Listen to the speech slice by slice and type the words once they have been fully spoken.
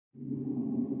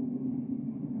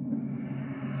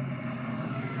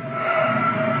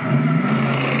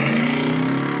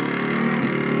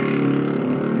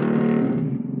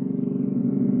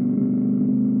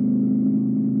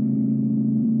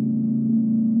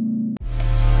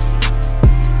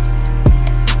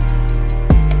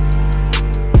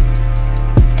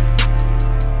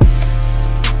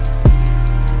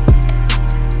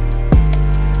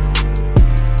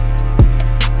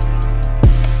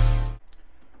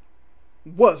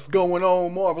What's going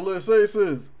on, Marvelous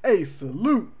Aces? A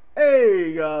salute.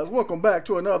 Hey guys, welcome back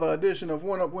to another edition of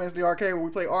One Up Wednesday Arcade, where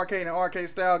we play arcade and arcade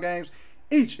style games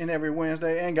each and every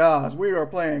Wednesday. And guys, we are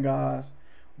playing, guys,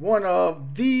 one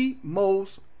of the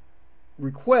most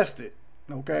requested,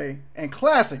 okay, and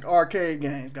classic arcade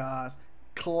games, guys.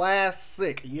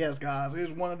 Classic, yes, guys.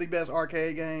 It is one of the best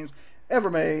arcade games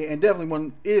ever made, and definitely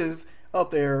one is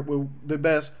up there with the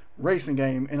best racing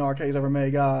game in arcades ever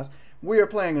made, guys. We are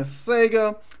playing a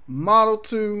Sega Model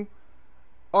 2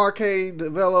 arcade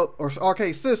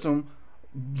arcade system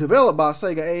developed by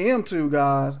Sega AM2,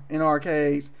 guys, in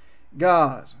arcades,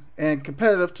 guys, and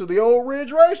competitive to the old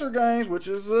Ridge Racer games, which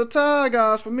is a tie,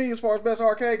 guys, for me as far as best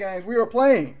arcade games. We are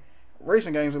playing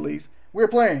racing games, at least. We're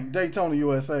playing Daytona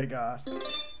USA, guys.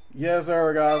 Yes,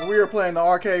 sir, guys. We are playing the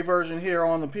arcade version here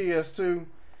on the PS2,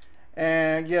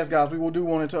 and yes, guys, we will do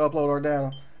want it to upload our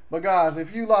data. But guys,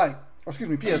 if you like, excuse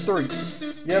me,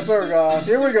 PS3. Yes, sir, guys.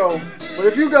 Here we go. But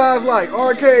if you guys like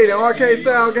arcade and arcade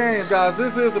style games, guys,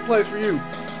 this is the place for you.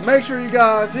 Make sure you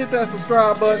guys hit that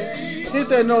subscribe button, hit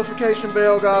that notification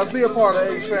bell, guys. Be a part of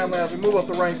the Ace family as we move up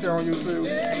the ranks here on YouTube.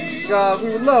 Guys,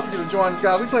 we would love for you to join us,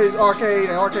 guys. We play these arcade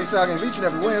and arcade style games each and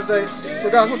every Wednesday. So,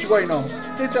 guys, what you waiting on?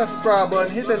 Hit that subscribe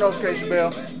button, hit that notification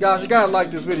bell. Guys, you gotta like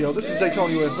this video. This is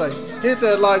Daytona USA. Hit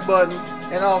that like button.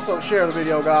 And also share the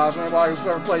video, guys, for anybody who's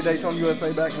ever played Daytona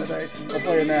USA back in the day, or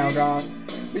play it now, guys.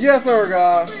 But yes, sir,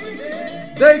 guys,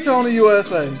 Daytona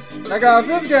USA. Now, guys,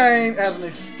 this game has an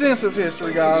extensive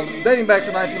history, guys, dating back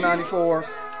to 1994,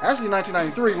 actually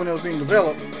 1993 when it was being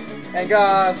developed. And,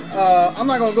 guys, I'm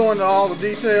not going to go into all the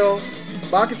details,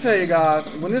 but I can tell you,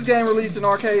 guys, when this game released in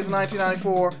arcades in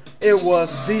 1994, it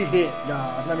was the hit,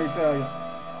 guys, let me tell you.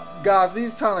 Guys,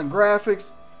 these kind of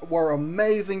graphics were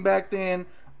amazing back then.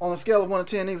 On a scale of 1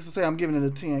 to 10, needless to say, I'm giving it a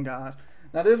 10, guys.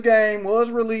 Now, this game was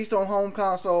released on home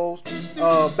consoles.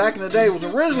 Back in the day, it was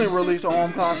originally released on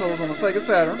home consoles on the Sega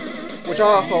Saturn, which I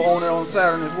also own it on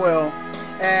Saturn as well.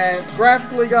 And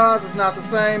graphically, guys, it's not the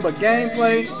same, but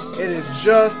gameplay, it is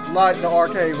just like the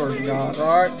arcade version, guys,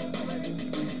 alright?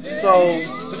 So,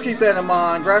 just keep that in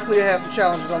mind. Graphically, it has some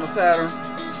challenges on the Saturn.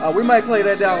 We might play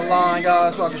that down the line,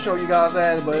 guys, so I can show you guys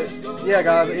that. But yeah,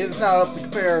 guys, it's not up to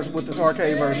compare with this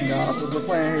arcade version, guys, because we're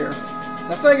playing here.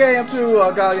 Now, Sega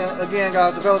AM2, again,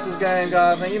 guys, developed this game,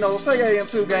 guys, and you know, Sega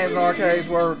AM2 games and arcades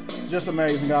were just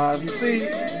amazing, guys. You see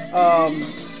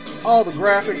all the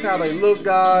graphics, how they look,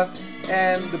 guys,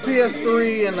 and the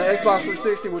PS3 and the Xbox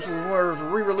 360, which was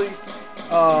re-released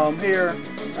here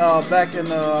back in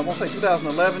I want to say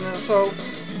 2011 or so.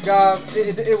 Guys,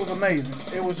 it was amazing.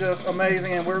 It was just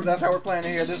amazing, and that's how we're playing it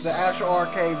here. This is the actual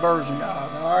arcade version,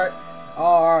 guys.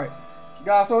 Alright,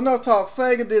 guys, so enough talk.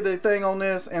 Sega did their thing on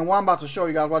this, and what I'm about to show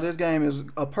you guys why this game is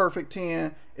a perfect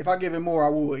 10. If I give it more, I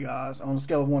would, guys, on a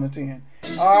scale of 1 to 10.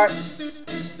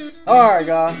 Alright,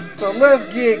 guys, so let's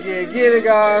get it,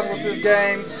 guys, with this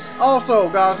game. Also,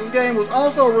 guys, this game was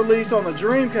also released on the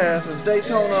Dreamcast as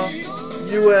Daytona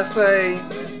USA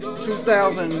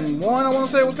 2001, I want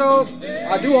to say it was called.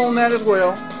 I do own that as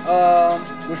well,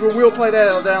 which we'll play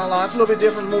that down the line. It's a little bit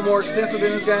different, a little more extensive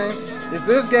in this game. It's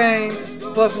this game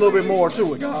plus a little bit more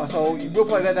to it, guys. So we'll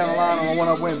play that down the line on One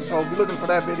Up Wednesday. So be looking for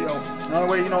that video. The only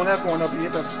way you know when that's going up, you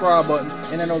hit that subscribe button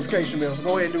and that notification bell. So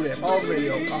go ahead and do that. Pause the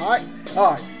video. Alright.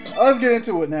 Let's get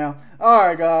into it now.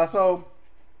 Alright, guys. So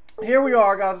here we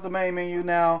are, guys, at the main menu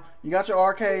now. You got your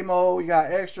arcade mode. You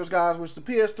got extras, guys, which the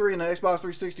PS3 and the Xbox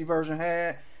 360 version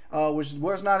had. Which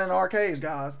was not in arcades,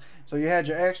 guys. So you had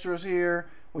your extras here,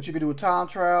 which you could do a time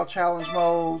trial, challenge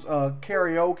modes,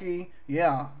 karaoke,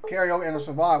 karaoke and a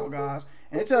survival, guys.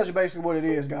 And it tells you basically what it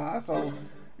is, guys. So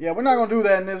yeah, we're not gonna do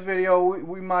that in this video.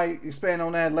 We might expand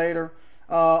on that later.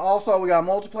 Also, we got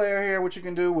multiplayer here, which you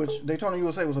can do, which Daytona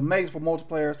USA was amazing for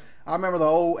multiplayers. I remember the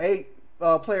old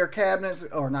 8-player cabinets,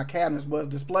 or not cabinets, but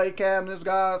display cabinets,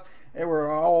 guys. They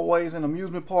were always in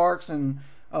amusement parks and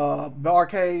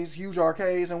arcades, huge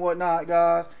arcades and whatnot,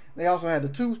 guys. They also had the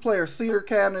 2-player seater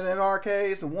cabinet in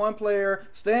arcades, the 1-player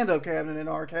stand-up cabinet in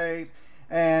arcades,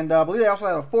 and I believe they also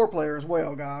had a 4-player as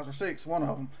well, guys, or 6, one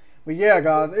of them. But yeah,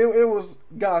 guys,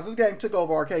 guys, this game took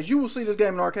over arcades. You will see this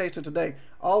game in arcades to today,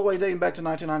 all the way dating back to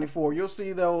 1994. You'll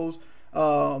see those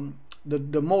the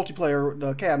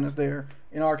multiplayer cabinets there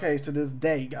in arcades to this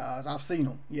day, guys. I've seen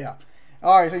them. Yeah.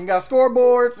 Alright, so you got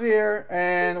scoreboards here,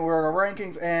 and we're at the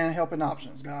rankings and helping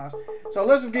options, guys. So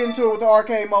let's just get into it with the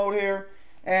arcade mode here.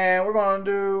 And we're going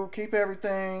to keep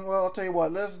everything, well, I'll tell you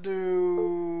what, let's keep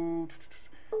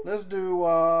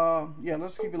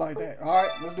it like that.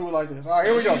 Alright, let's do it like this. Alright,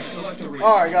 here we go.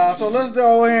 Alright, guys, so let's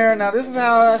go here. Now, this is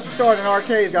how it actually started in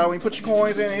arcades, guys. When you put your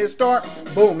coins in and hit start,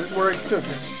 boom, this is where it took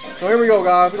you. So here we go,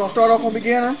 guys. We're going to start off on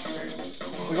beginner.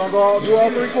 We're gonna go do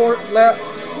all 3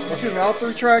 laps. Excuse me, all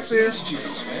 3 tracks here.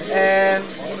 And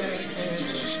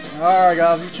alright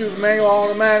guys, you choose manual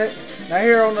automatic. Now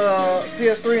here on the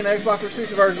PS3 and the Xbox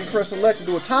 360 version, you press select to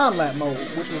do a time lapse mode,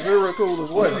 which was really cool as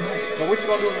well. So what you're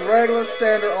gonna do is regular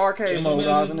standard arcade mode,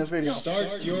 guys, in this video.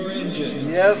 Start your engine.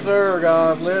 Yes sir,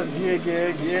 guys. Let's get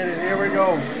it. Here we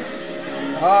go.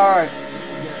 Alright.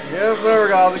 Yes sir,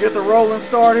 guys. We get the rolling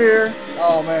start here.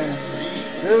 Oh man.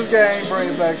 This game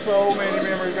brings back so many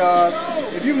memories, guys.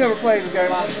 If you've never played this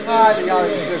game, I highly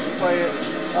suggest you play it.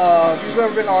 If you've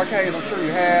ever been to arcades, I'm sure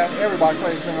you have. Everybody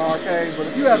plays in arcades, but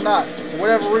if you have not, for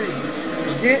whatever reason,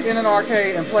 get in an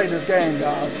arcade and play this game,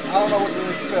 guys. I don't know what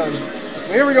to tell you.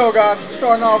 But here we go, guys. We're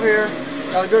starting off here.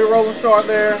 Got a good rolling start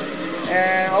there.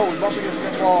 And, oh, we bumped against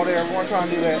this wall there. We weren't trying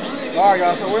to do that. All right,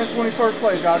 guys, so we're in 21st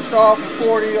place, guys. Start off with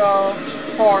 40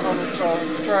 cars on this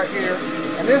track here.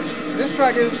 And this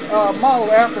track is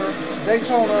modeled after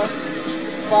Daytona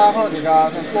 500,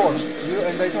 guys, in Florida.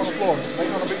 In Daytona, Florida.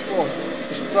 Daytona Beach, Florida.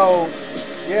 So,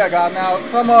 yeah, guys. Now,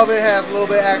 some of it has a little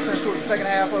bit of accents to it. The second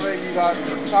half of it, you got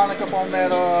Sonic up on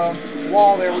that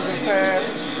wall there we just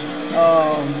passed.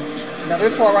 Now,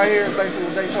 this part right here is basically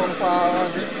the Daytona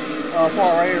 500 part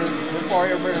right here. This part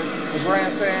here, the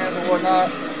grandstands and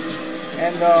whatnot.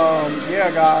 And,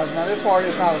 yeah, guys. Now, this part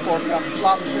is not, of course, you got the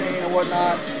slot machine and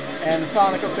whatnot. And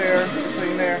Sonic up there, you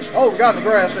see there. Oh, we got in the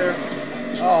grass there.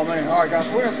 Oh, man. All right, guys.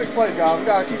 So, we're in 6th place, guys. We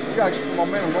gotta keep the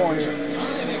momentum going here.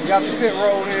 You got your pit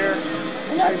road here.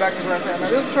 Now you're back in the grass. Now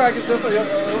this track is just a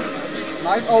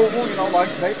nice oval, you know, like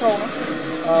Daytona,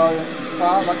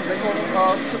 like the Daytona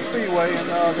Speedway in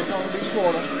Daytona Beach,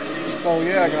 Florida. So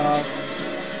yeah, guys,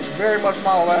 very much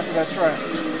modeled after that track.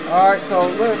 All right, so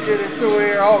let's get into it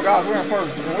here. Oh, guys, we're in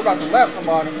first, and we're about to lap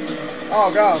somebody.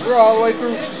 Oh, guys, we're all the way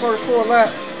through the first 4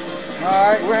 laps. All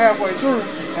right, we're halfway through,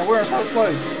 and we're in first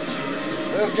place.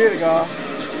 Let's get it, guys.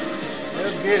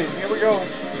 Let's get it. Here we go.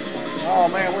 Oh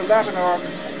man, we're lapping our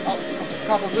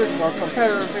composition, our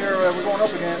competitors here that we're going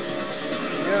up against.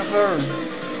 Yes, sir.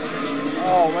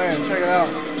 Oh man, check it out.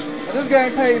 Now this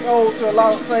game pays homage to a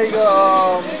lot of Sega,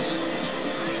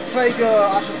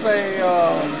 I should say,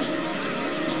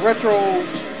 retro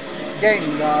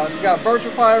gaming, guys. You got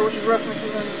Virtua Fighter, which is references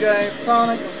in this game.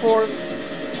 Sonic, of course.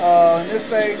 In this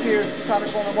stage here, you see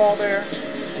Sonic on the ball there.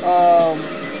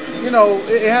 You know,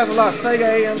 it has a lot of Sega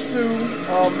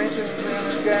AM2 mentioned in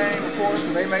this game, of course,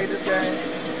 because they made this game.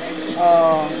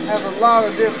 Has a lot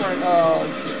of different,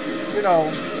 you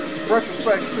know,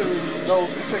 retrospects to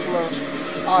those particular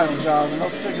items, guys, and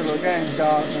those particular games,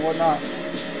 guys, and whatnot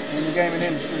in the gaming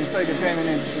industry, Sega's gaming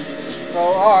industry. So,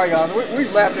 all right, guys,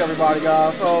 we've lapped everybody,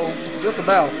 guys. So, just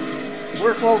about,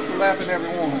 we're close to lapping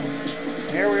everyone. And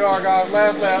here we are, guys.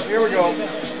 Last lap. Here we go.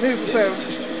 Needless to say.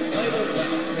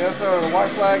 Yes, sir. The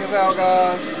white flag is out,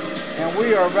 guys. And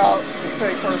we are about to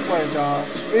take first place, guys.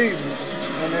 Easily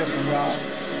in this one, guys.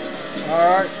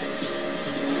 Alright.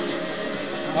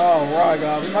 Alright,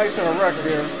 guys. We might set a record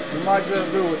here. We might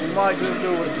just do it. We might just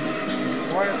do it.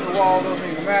 Right into the wall doesn't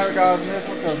even matter, guys, in this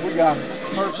one, because we got it.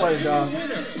 First place, guys.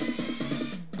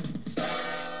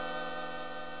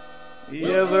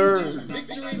 Yes, sir.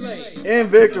 In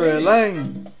victory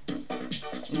lane.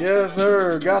 Yes,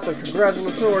 sir. Got the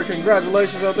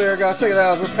congratulations up there, guys. Check it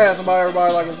out. We're passing by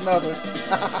everybody like it's nothing.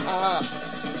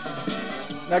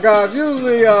 Now, guys,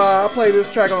 usually I play this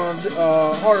track on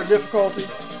harder difficulty.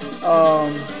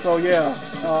 So, yeah.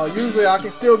 Usually I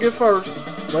can still get first,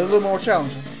 but it's a little more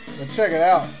challenging. But check it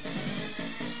out.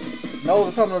 Those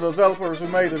are some of the developers who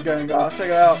made this game, guys. Check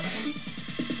it out.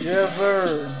 Yes,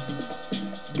 sir.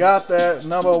 Got that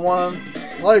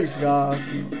 #1 place, guys.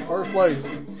 First place.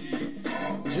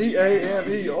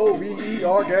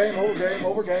 GAMEOVER, game over, game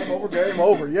over, game over, game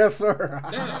over. Yes, sir.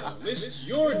 Now, list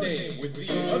your name with the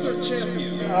other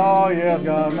champion. Oh, yes,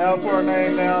 guys. Now put our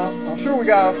name down. I'm sure we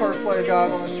got our first place,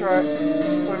 guys, on this track.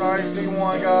 Putting our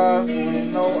XD1, guys. We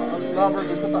know our numbers.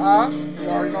 We put the I. You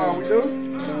already know how we do.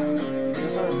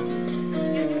 Yes, sir.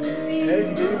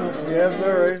 XD1. Yes,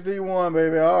 sir. XD1,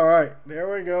 baby. All right. There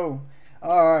we go.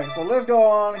 All right. So let's go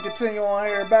on and continue on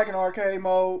here. Back in arcade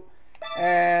mode.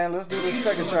 And let's do this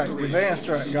second track, the advanced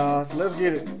track, guys. Let's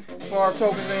get it. Put our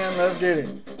tokens in, let's get it.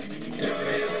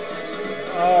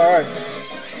 Alright.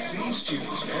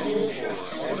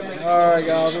 Alright,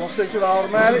 guys, we're gonna stick to the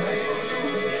automatic.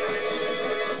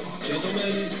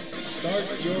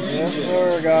 Yes,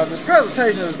 sir, guys. The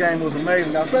presentation of this game was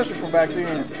amazing, guys, especially from back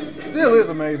then. Still is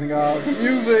amazing, guys. The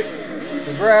music,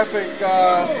 the graphics,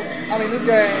 guys. I mean, this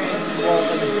game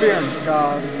was an experience,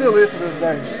 guys. It still is to this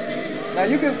day. Now,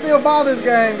 you can still buy this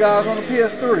game, guys, on the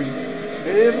PS3.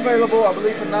 It is available, I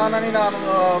believe, for $9.99 on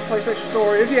the PlayStation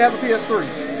Store if you have a PS3.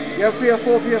 You have a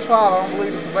PS4, PS5, I don't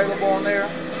believe it's available on there.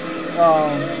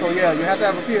 So yeah, you have to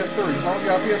have a PS3. As long as you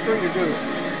have a PS3, you're good.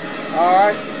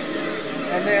 Alright.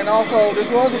 And then also, this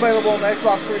was available on the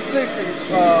Xbox 360s.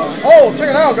 Oh, check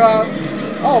it out, guys.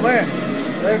 Oh man,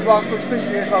 the Xbox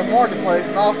 360, Xbox Marketplace,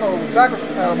 and also it was backwards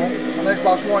compatible on the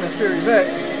Xbox One and Series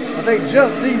X. But they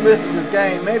just delisted this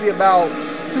game maybe about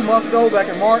 2 months ago, back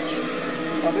in March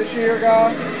of this year,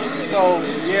 guys. So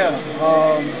yeah,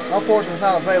 unfortunately, it's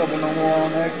not available no more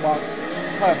on the Xbox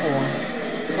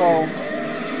platforms. So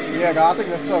yeah, guys, I think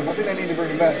that sucks. I think they need to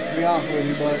bring it back, to be honest with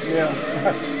you. But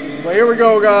yeah, but here we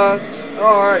go, guys.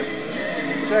 All right,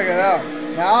 check it out.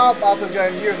 Now, I bought this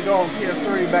game years ago on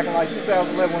PS3 back in like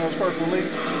 2011 when it was first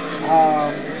released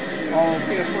on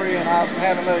PS3, and I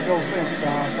haven't let it go since,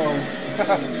 guys. So,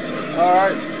 all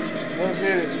right, let's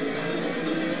get it.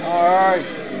 All right.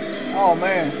 Oh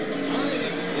man.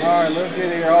 All right, let's get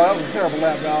it here. Oh, that was a terrible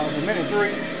lap, guys. A minute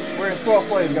 3. We're in 12th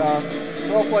place, guys.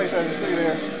 12th place, as you see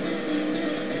there.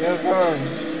 Yes, sir.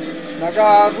 Now,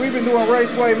 guys, we've been doing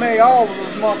Raceway May all of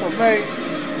this month of May,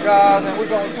 guys, and we're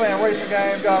going to be playing racing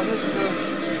games, guys. This is just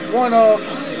one of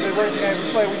the racing games we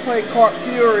play. We played Kart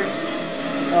Fury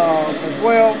as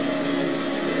well.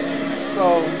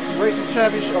 So, Racing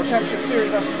Championship, or Championship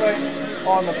Series, I should say,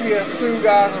 on the PS2,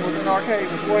 guys, and was in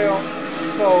arcades as well.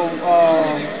 So,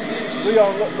 we're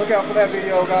going to look out for that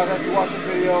video, guys, after you watch this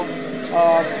video.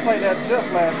 Played that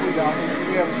just last week, guys, so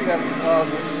you'll be able to see that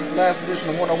last edition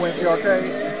of 1 Wednesday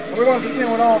Arcade. And we're going to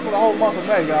continue it on for the whole month of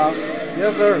May, guys.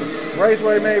 Yes, sir.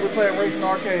 Raceway May, we're playing racing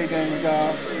arcade games,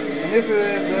 guys. And this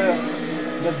is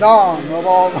the dawn of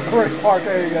all the racing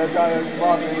arcade guys.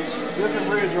 This is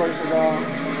Ridge Racer, guys.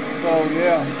 So,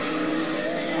 yeah.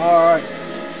 Alright.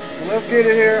 So, let's get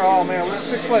it here. Oh, man, we're in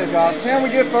 6th place, guys. Can we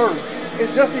get first?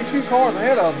 It's just these few cars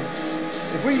ahead of us.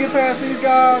 If we can get past these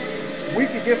guys, we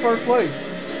can get first place.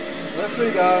 Let's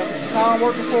see, guys. Is time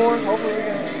working for us? Hopefully we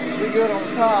can be good on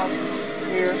the times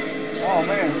here. Oh,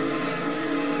 man.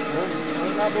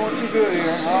 We're not doing too good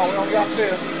here. Oh, we only got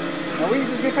 5th. Now, we can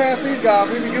just get past these guys.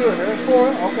 We'd be good. There's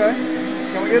 4th. Okay.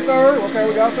 Can we get 3rd? Okay,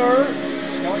 we got 3rd.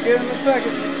 Can we get in the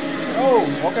 2nd? Oh,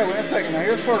 okay, we're in 2nd. Now,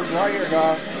 here's 1st right here,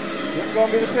 guys. This is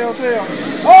going to be the telltale.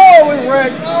 Oh, we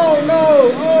wrecked. Oh,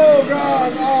 no. Oh,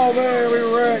 guys. Oh, man, we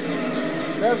wrecked.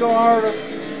 That's going to hurt us.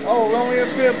 Oh, we're only in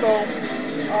 5th, though.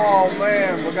 Oh,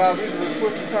 man. But, guys, these are the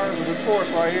twists and turns of this course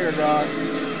right here, guys.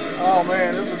 Oh,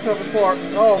 man, this is the toughest part.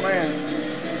 Oh, man.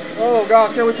 Oh,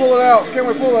 guys, can we pull it out? Can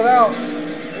we pull it out?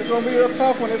 It's going to be a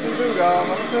tough one if we do, guys.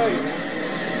 Let me tell you.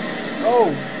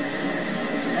 Oh.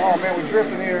 Oh, man, we're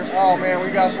drifting here. Oh, man,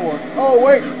 we got 4th. Oh,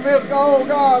 wait, 5th. Oh,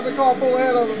 guys, the car pulled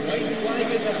ahead of us.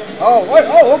 Oh, wait.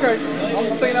 Oh, okay.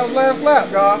 I'm thinking that was last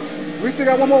lap, guys. We still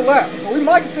got one more lap, so we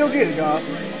might still get it, guys.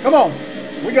 Come on.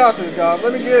 We got this, guys.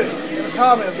 Let me get it. In the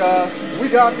comments, guys. We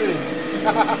got this.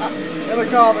 In the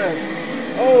comments.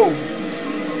 Oh.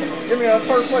 Give me a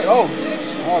first place. Oh.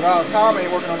 Oh, guys, time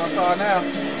ain't working on our side now.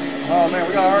 Oh, man,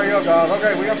 we got to hurry up, guys.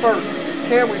 Okay, we in 1st.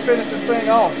 Can we finish this thing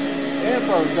off in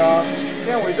 1st, guys?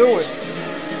 Can we do it?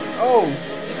 Oh.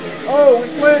 Oh, we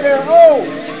slid there. Oh.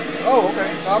 Oh,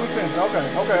 okay. Time extension.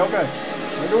 Okay, okay,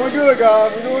 okay. We're doing good,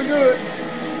 guys. We're doing good.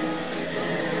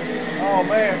 Oh,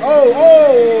 man. Oh,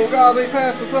 oh, guys, they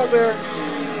passed us up there.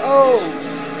 Oh.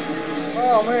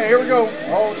 Oh, man, here we go.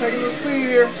 Oh, taking the speed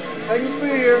here. Taking the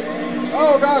speed here.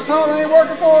 Oh, guys, time ain't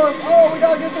working for us. Oh, we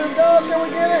got to get this, guys. Can we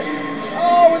get it?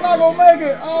 Oh, we're not going to make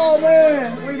it. Oh,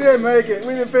 man. We didn't make it.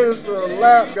 We didn't finish the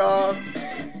lap, guys.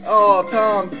 Oh,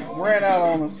 time ran out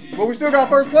on us. But we still got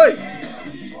 1st place.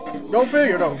 Go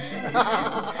figure, though.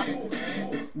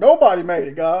 Nobody made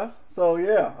it, guys. So,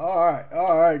 yeah. All right.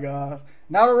 All right, guys.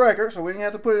 Not a record, so we didn't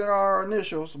have to put in our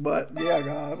initials. But, yeah,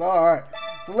 guys. All right.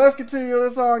 So, let's continue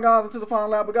this on, guys, into the final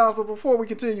lap. But, guys, before we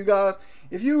continue, guys,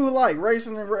 if you like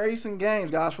racing and racing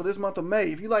games, guys, for this month of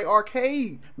May, if you like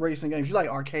arcade racing games, you like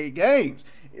arcade games.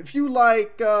 If you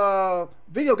like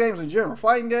video games in general,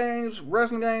 fighting games,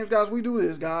 wrestling games, guys, we do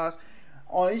this, guys,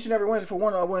 on each and every Wednesday for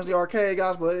 1 Wednesday Arcade,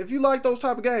 guys. But if you like those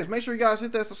type of games, make sure you guys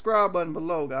hit that subscribe button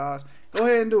below, guys. Go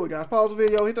ahead and do it, guys. Pause the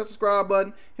video, hit that subscribe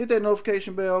button, hit that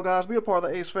notification bell, guys. Be a part of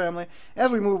the Ace family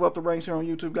as we move up the ranks here on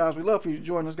YouTube, guys. We love for you to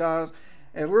join us, guys,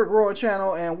 as we're a growing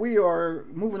channel and we are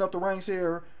moving up the ranks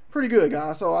here pretty good,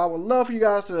 guys. So I would love for you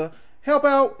guys to help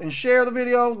out and share the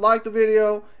video, like the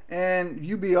video, and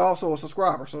you be also a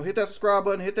subscriber. So hit that subscribe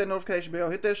button, hit that notification bell,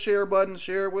 hit that share button,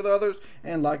 share it with others,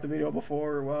 and like the video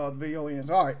before the video ends.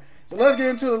 All right, so let's get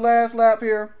into the last lap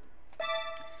here.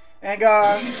 And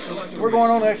guys, we're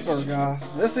going on expert, guys.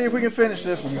 Let's see if we can finish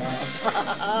this one,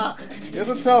 guys. It's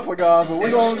a tough one, guys, but we're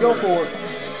going to go for it.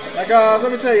 Now, guys,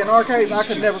 let me tell you, in arcades, I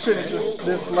could never finish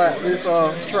this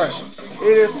track.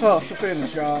 it is tough to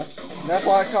finish, guys. That's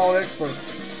why I call it expert.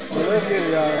 So let's get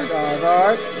it, guys. All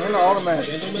right, in the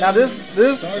automatic. Now this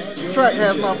track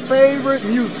has my favorite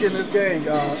music in this game,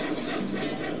 guys.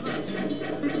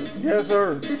 Yes,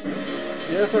 sir.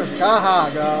 Yes, sir. Sky high,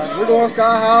 guys. We're going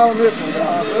sky high on this one,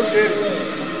 guys. Let's get it.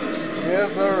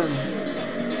 Yes, sir.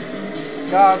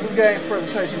 Guys, this game's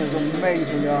presentation is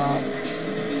amazing, guys.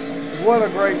 What a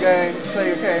great game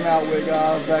Sega came out with,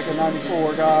 guys, back in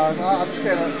 '94, guys. I just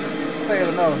can't say it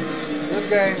enough. This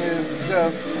game is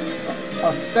just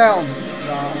astounding,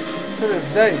 guys. To this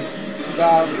day,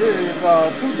 guys, it is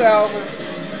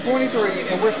 2023,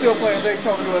 and we're still playing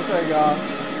Daytona, USA, guys.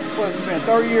 What's it been?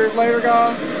 30 years later,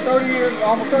 guys? 30 years,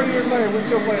 almost 30 years later, we're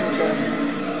still playing this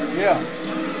game. Yeah.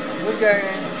 This game,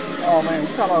 oh man,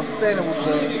 we're talking about standing with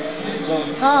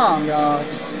the time, guys.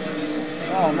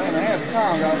 Oh man, the hands of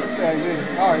time, guys. This thing did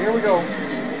it. Alright, here we go.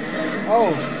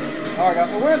 Oh. Alright, guys,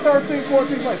 so we're in 13th,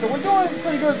 14th place. So we're doing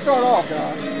pretty good to start off,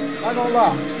 guys. Not gonna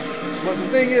lie. But the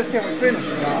thing is, can we finish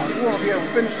it, guys? We want to be able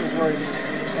to finish this race.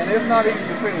 And it's not easy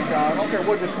to finish, guys. I don't care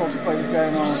what difficulty you play this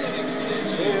game on.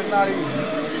 It is not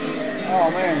easy. Oh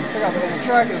man, check out the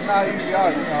track is not easy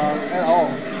either, guys, at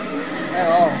all. At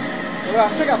all. But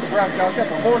guys, check out the graphics, guys. Got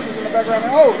the horses in the background.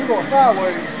 Oh, we're going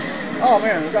sideways. Oh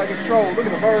man, we gotta get control. Look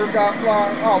at the birds, guys,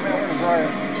 flying. Oh man, we're in the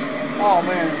grass. Oh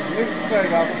man, needless to say,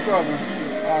 guys, we're struggling.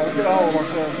 Alright, let's get a hold of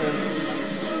ourselves here.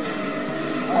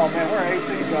 Oh man, we're in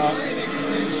 18th, guys.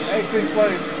 18th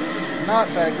place. Not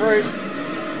that great.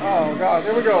 Oh guys,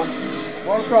 here we go.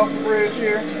 Going across the bridge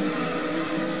here.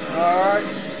 Alright.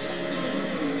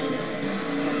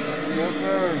 Yes,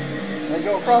 sir. They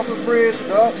go across this bridge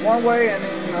one way, and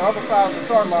then the other side is the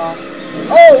start line.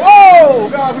 Oh,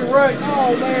 guys, we wrecked.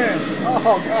 Oh, man.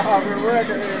 Oh, guys, we're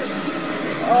wrecking here.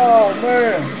 Oh,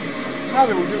 man. How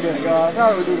did we do that, guys? How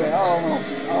did we do that? I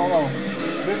don't know.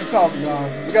 This is talking,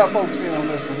 guys. We got to focus in on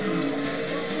this one.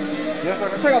 Yes, sir.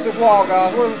 Now, check out this wall,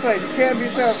 guys. What does it say? You can't be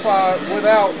satisfied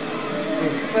without the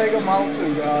Sega Model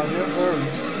 2, guys. Yes, sir.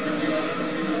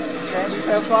 You can't be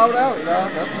satisfied without it,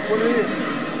 guys. That's just what it is.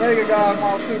 Sega, guys,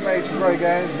 Model 2 made some great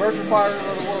games. Virtua Fighters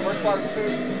of the World, Virtua Fighter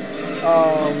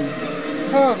 2.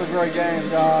 Tons of great games,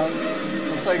 guys,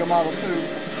 from Sega Model 2.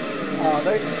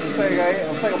 The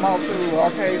Sega Model 2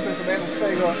 arcade system and the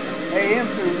Sega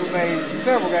AM2, who made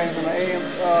several games on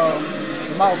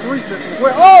the Model 3 system as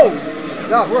well. Oh!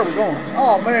 Guys, where are we going?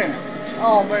 Oh, man.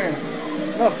 Oh, man.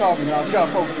 Enough talking, guys. We got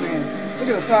to focus in. Look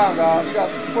at the time, guys. We got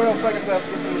 12 seconds left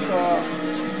to get to this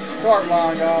start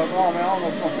line, guys. Oh, man, I don't know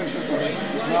if we're going to finish this race.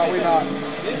 No, we're not.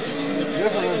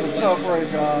 This one is a tough race,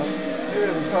 guys. It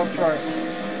is a tough track.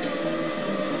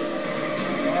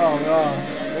 Oh, gosh.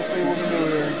 Let's see what we can do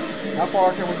here. How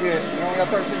far can we get? We only got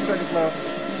 13 seconds left.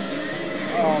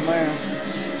 Oh, man.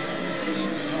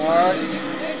 Alright.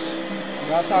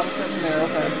 Got time extension there.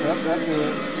 Okay, that's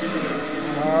good.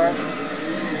 Alright.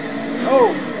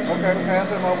 Oh! Okay, we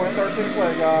passed him up. We're in 13th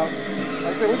play, guys.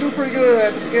 Like I said, we do pretty good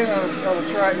at the beginning of the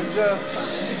track. It's just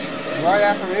right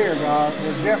after the air, guys,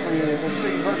 where Jeffrey is. Let's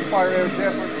see, Virtua Fighter there,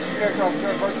 Jeffrey. Character off the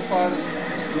track, Virtua Fighter.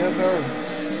 Yes, sir.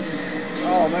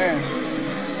 Oh, man.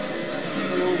 Let's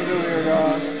see what we can do here,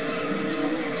 guys.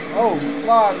 Oh,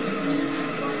 slide.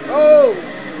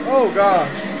 Oh,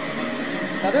 gosh.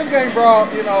 Now, this game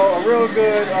brought, you know, a real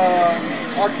good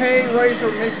arcade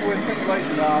racer mixed with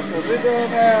simulation, guys, because it does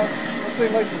have some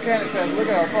simulation mechanics. Look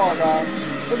at our car, guys.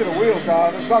 Look at the wheels,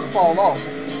 guys. It's about to fall off.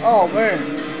 Oh,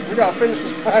 man. We got to finish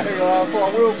this thing before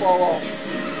our wheels fall off.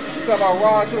 You talking about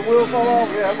riding till the wheels fall off?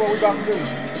 Yeah, that's what we about to do.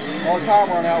 Or time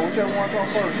run out, whichever one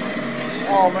comes first.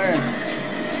 Oh, man.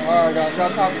 All right, guys.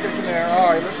 Got time extension there. All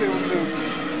right, let's see what we can do.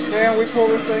 Can we pull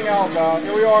this thing out, guys?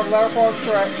 Here we are, the latter part of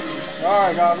the track. All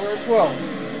right, guys. We're at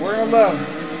 12. We're in 11.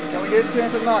 Can we get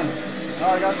 10th and 9th?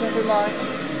 All right, got 10th and 9th.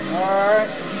 All right.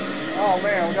 Oh,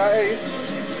 man. We got 8th.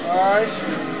 All right.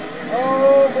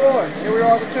 Oh, boy. Here we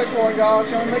are at the checkpoint, guys.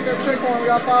 Can we make that checkpoint? We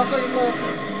got 5 seconds left.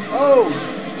 Oh.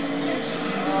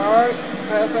 All right.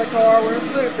 Pass that car. We're in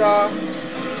 6th, guys.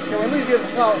 Can we at least get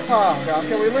the top 5, guys?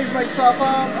 Can we at least make the top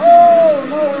 5? Oh,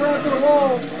 no. We ran into the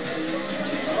wall.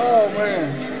 Oh,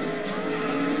 man.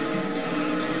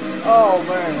 Oh,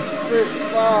 man. 6,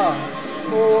 5,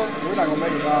 4. We're not going to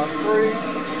make it, guys. 3,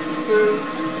 2,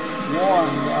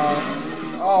 1, guys.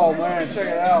 Oh, man. Check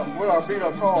it out. With our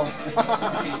beat-up car.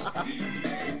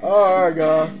 All right,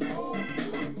 guys.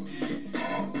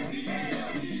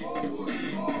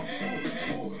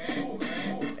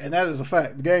 And that is a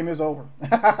fact. The game is over.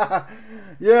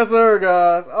 Yes, sir,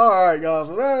 guys. All right, guys.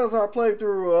 Well, that is our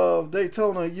playthrough of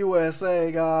Daytona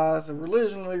USA, guys.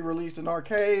 Originally released in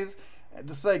arcades at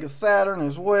the Sega Saturn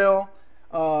as well.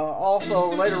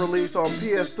 Also later released on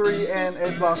PS3 and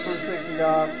Xbox 360,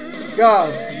 guys.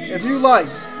 Guys, if you like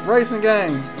racing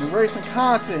games and racing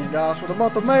content, guys, for the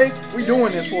month of May, we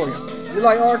doing this for you. You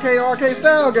like arcade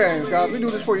style games, guys, we do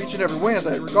this for you each and every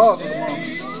Wednesday, regardless of the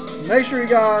month. Make sure you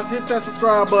guys hit that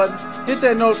subscribe button, hit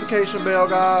that notification bell,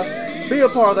 guys. Be a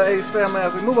part of the Ace family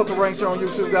as we move up the ranks here on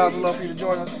YouTube, guys. We'd love for you to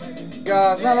join us.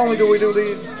 Guys, not only do we do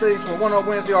these things for One Up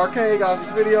Wednesday Arcade, guys,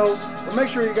 these videos, but make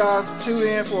sure you guys tune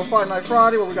in for a Fight Night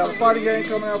Friday where we got a fighting game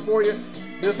coming out for you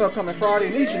this upcoming Friday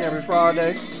and each and every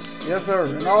Friday. Yes, sir.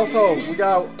 And also, we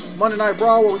got Monday Night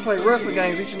Brawl where we play wrestling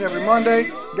games each and every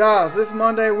Monday. Guys, this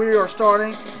Monday we are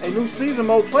starting a new season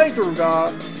mode playthrough,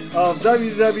 guys, of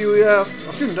WWE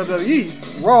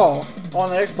Raw on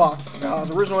the Xbox,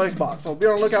 guys, original Xbox. So be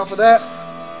on the lookout for that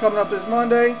coming up this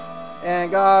Monday.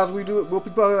 And guys, we'll be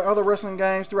playing other wrestling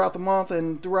games throughout the month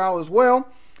and throughout as well.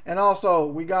 And also,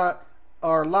 we got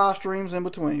our live streams in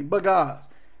between. But guys,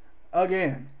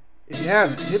 again, if you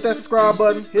haven't, hit that subscribe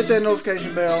button, hit that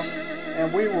notification bell,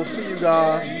 and we will see you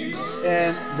guys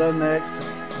in the next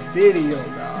video,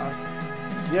 guys.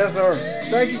 Yes, sir.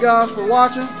 Thank you guys for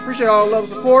watching. Appreciate all the love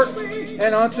and support.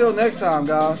 And until next time,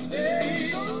 guys,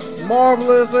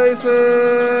 Marvelous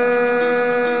Aces.